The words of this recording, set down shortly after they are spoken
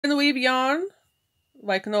can weave yarn,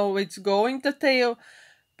 like now it's going the tail,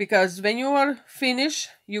 because when you are finished,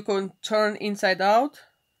 you can turn inside out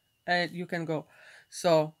and you can go.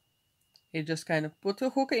 So you just kind of put the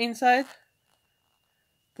hook inside,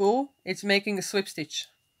 pull, it's making a slip stitch.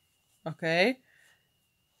 Okay,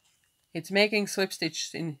 it's making slip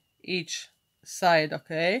stitches in each side.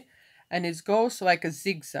 Okay, and it goes like a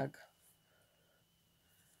zigzag.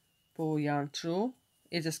 Pull yarn through,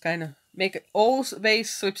 it just kind of make it always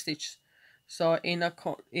slip stitch. So in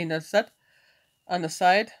a set on the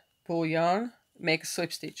side, pull yarn, make a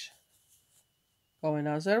slip stitch. Go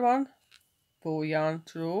another one, pull yarn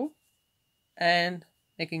through and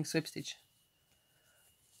making slip stitch,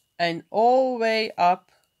 and all the way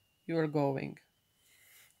up you're going.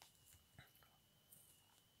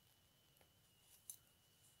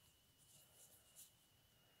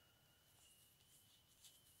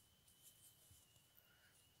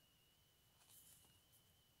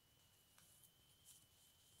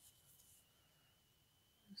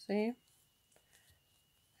 See,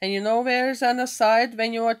 and you know where's on the side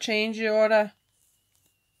when you change your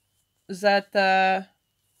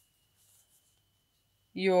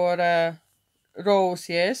your rows,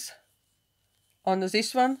 yes, on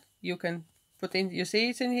this one you can put in, you see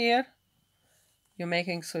it's in here, you're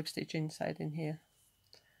making slip stitch inside in here.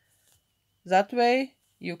 That way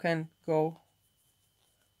you can go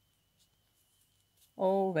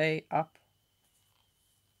all the way up.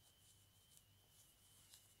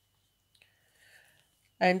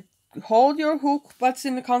 And hold your hook what's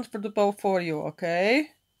in comfortable for you, okay?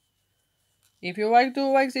 If you like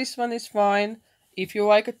do like this one, is fine. If you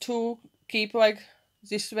like it to keep like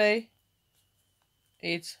this way,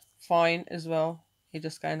 it's fine as well. It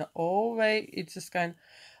just kind of all the way, it's just kind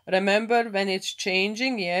of, remember when it's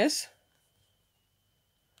changing, yes,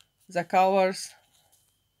 the colors,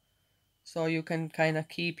 so you can kind of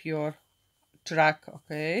keep your track,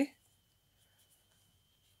 okay?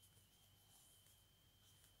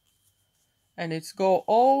 And it's go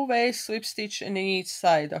always slip stitch in each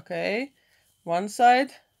side, okay? One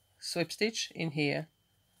side, slip stitch in here.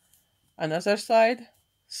 Another side,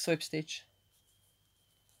 slip stitch.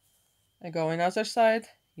 And go another side,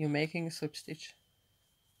 you're making a slip stitch.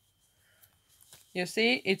 You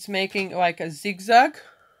see, it's making like a zigzag.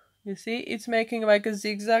 You see, it's making like a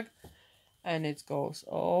zigzag, and it goes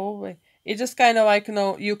all the way. It's just kind of like, you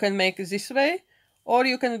know, you can make it this way, or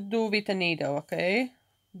you can do with a needle, okay?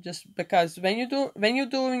 Just because when you're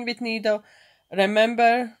doing with needle,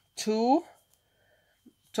 remember to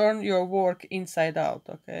turn your work inside out,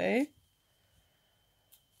 okay?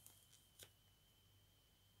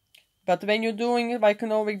 But when you're doing it like, you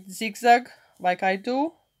know, with zigzag, like I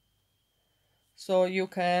do, so you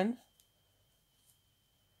can,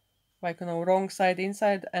 like, you know, wrong side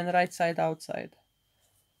inside and right side outside.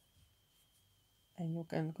 And you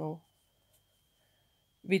can go.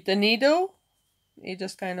 With the needle, it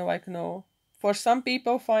just kind of like, you know, for some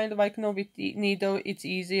people find like, you know, with the needle it's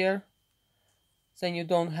easier. Then you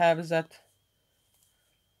don't have that.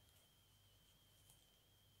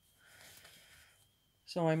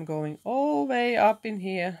 So I'm going all the way up in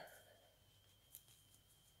here.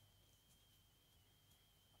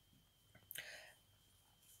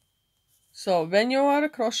 So when you are a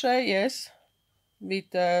crochet, yes,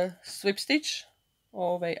 with the slip stitch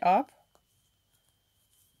all the way up.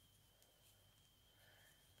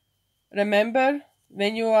 Remember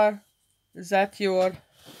when you are that your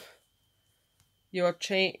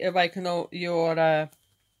chain, like, you know, your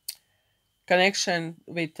connection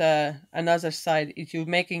with another side, if you're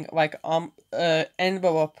making like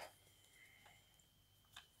envelope.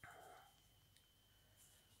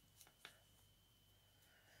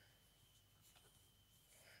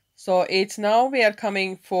 So it's now we are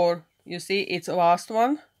coming for, you see, it's the last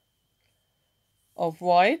one of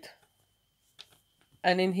white,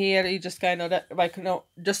 and in here you just kind of like, you know,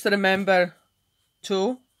 just remember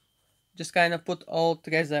to just kind of put all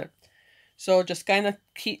together. So just kind of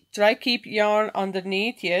keep yarn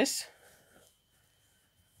underneath, yes.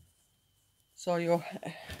 So you,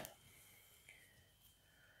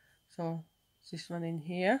 so this one in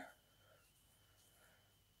here,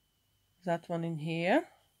 that one in here.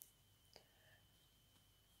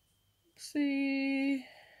 See,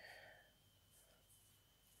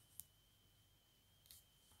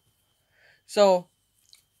 so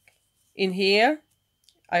in here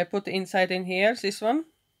I put inside in here this one,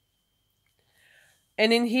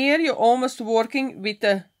 and in here you're almost working with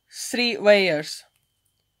the 3 layers.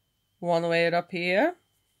 One layer up here,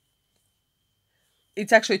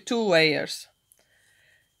 it's actually 2 layers,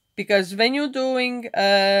 because when you're doing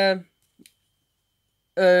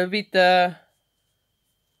with the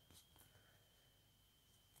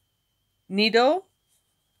needle,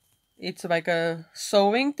 it's like a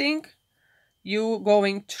sewing thing, you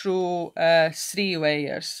going through 3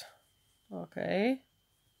 layers. Okay,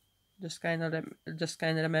 just kind of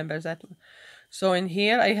remember that. So in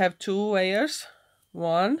here I have 2 layers,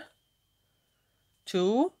 1,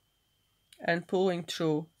 2, and pulling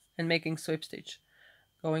through and making slip stitch.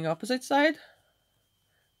 Going opposite side,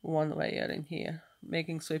 1 layer in here,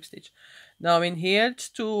 making slip stitch. Now in here it's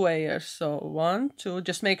 2 layers, so 1, 2.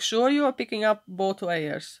 Just make sure you are picking up both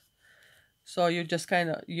layers. So you just kind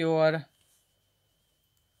of your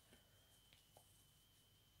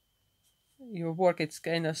work, it's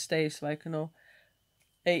kind of stays like, you know,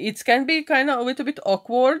 it can be kind of a little bit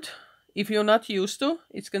awkward if you're not used to.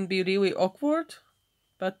 It can be really awkward,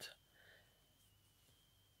 but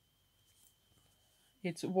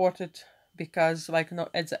it's worth it, because like, you know,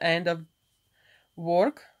 at the end of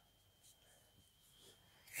work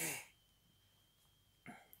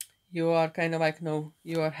you are kind of like, you know,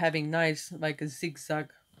 you are having nice like a zigzag,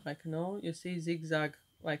 like, you know, you see zigzag,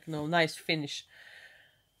 like, you know, nice finish.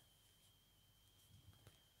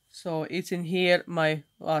 So it's in here, my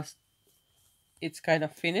last, it's kind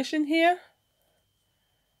of finish in here.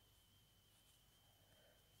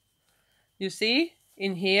 You see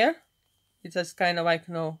in here it's just kind of like,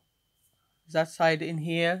 you know, that side in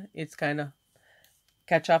here, it's kind of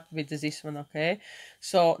catch up with this one. Okay,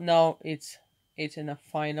 so now it's in a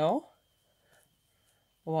final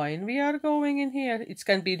line we are going in here. It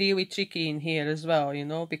can be really tricky in here as well, you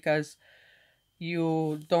know, because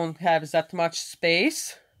you don't have that much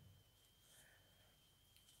space.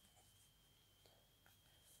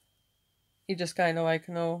 It just kind of like,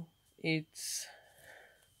 you know, it's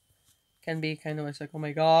can be kind of like, oh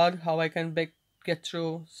my god, how I can get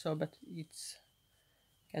through. So but it's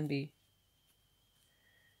can be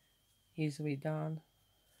easily done.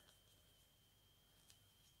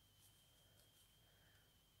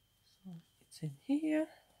 So it's in here.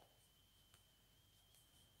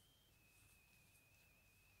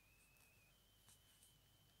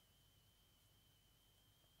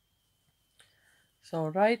 So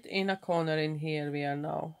right in a corner in here we are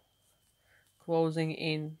now closing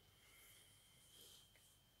in.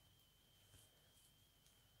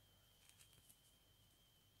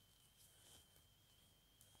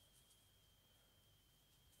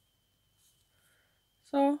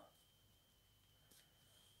 So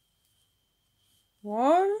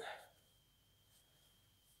 1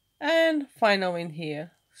 and final in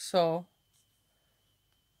here. So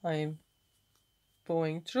I'm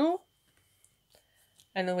pulling through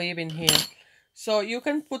and leave in here. So you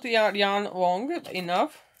can put your yarn long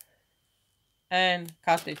enough and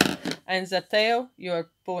cut it, and the tail you're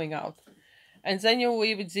pulling out, and then you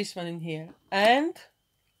leave this one in here, and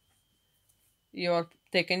you're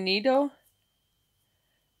taking needle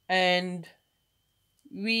and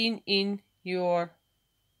wean in your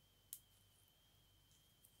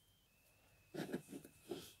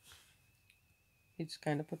it's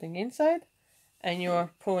kind of putting inside, and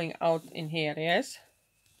you're pulling out in here. Yes,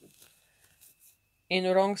 in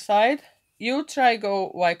the wrong side you try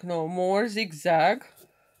go like no more zigzag,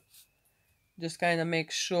 just kind of make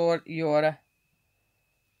sure your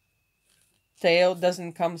tail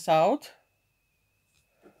doesn't comes out,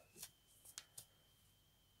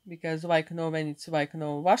 because like no, when it's like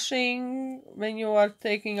no washing, when you are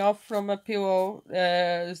taking off from a pillow,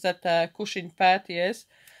 that cushion pad, yes,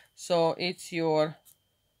 so it's your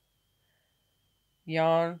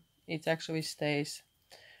yarn, it actually stays.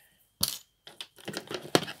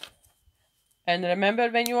 And remember,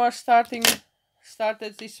 when you are started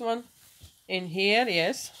this one in here,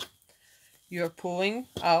 yes, you're pulling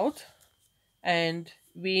out and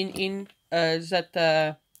wean in that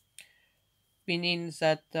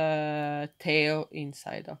tail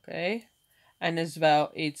inside. Okay, and as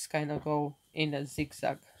well it's kind of go in a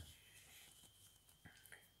zigzag.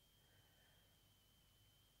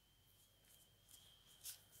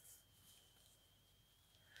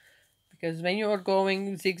 Because when you are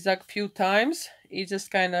going zigzag few times, it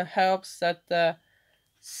just kind of helps that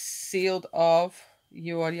sealed off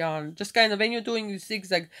your yarn. Just kind of when you're doing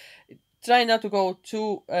zigzag, try not to go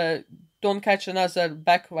too, don't catch another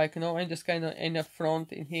back, like, you know, and just kind of in the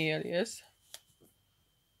front in here, yes.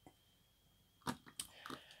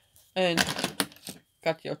 And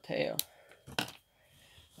cut your tail.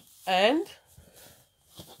 And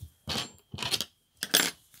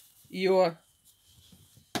your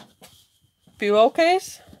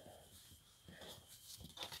pillowcase,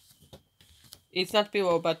 it's not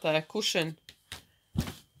pillow but a cushion,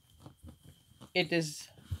 it is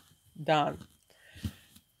done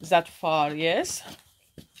that far, yes.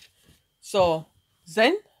 So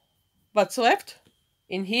then what's left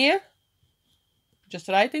in here, just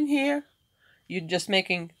right in here, you're just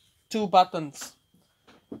making 2 buttons.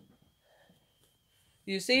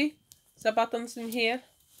 You see the buttons in here?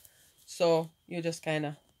 So you just kind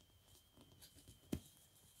of,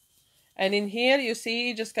 and in here you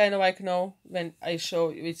see just kind of like, when I show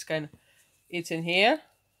you, it's kind of, it's in here,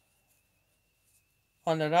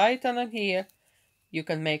 on the right, and on here you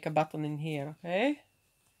can make a button in here, okay,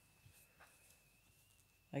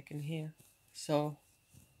 like in here. So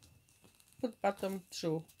put button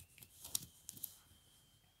through.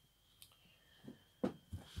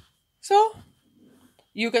 So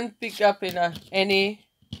you can pick up in any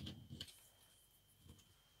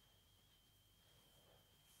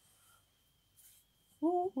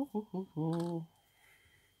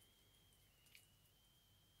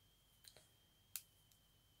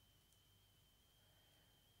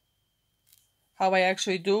how I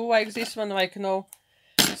actually do like this one, like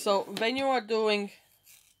so when you are doing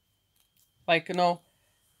like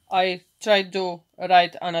I try to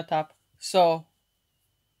write on the top, so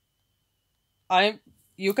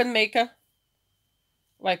you can make a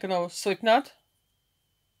like slip knot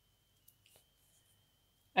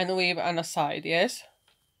and weave on the side, yes.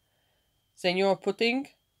 Then you are putting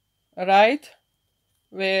right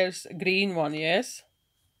where's green one, yes.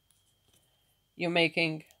 You're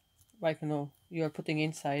making like you're putting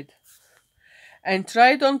inside, and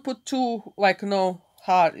try don't put too like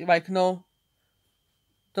hard, like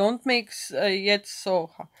don't make yet so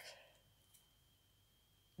hard.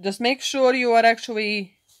 Just make sure you are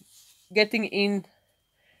actually getting in,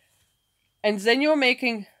 and then you're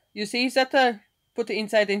making, you see that put it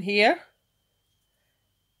inside in here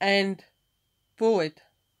and pull it,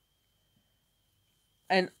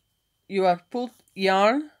 and you are put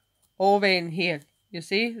yarn over in here. You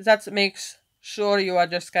see, that makes sure you are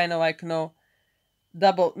just kind of like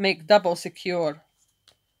double secure.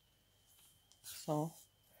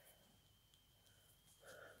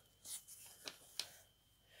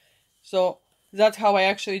 So that's how I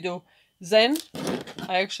actually do. Then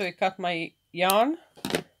I actually cut my yarn,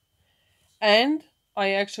 and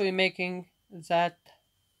I actually making that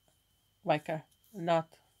like a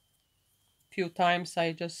knot. Few times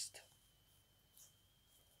I just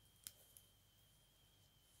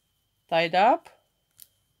tied up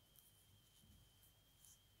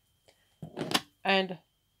and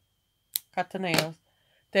cut the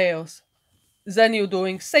tails. Then you're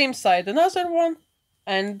doing same side another one,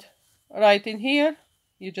 and right in here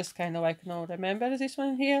you just kind of like remember this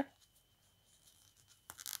one here,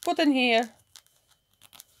 put in here,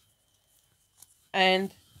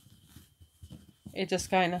 and it just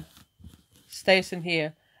kind of stays in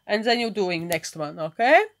here, and then you're doing next one.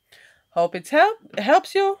 Okay, hope it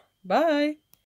helps you. Bye.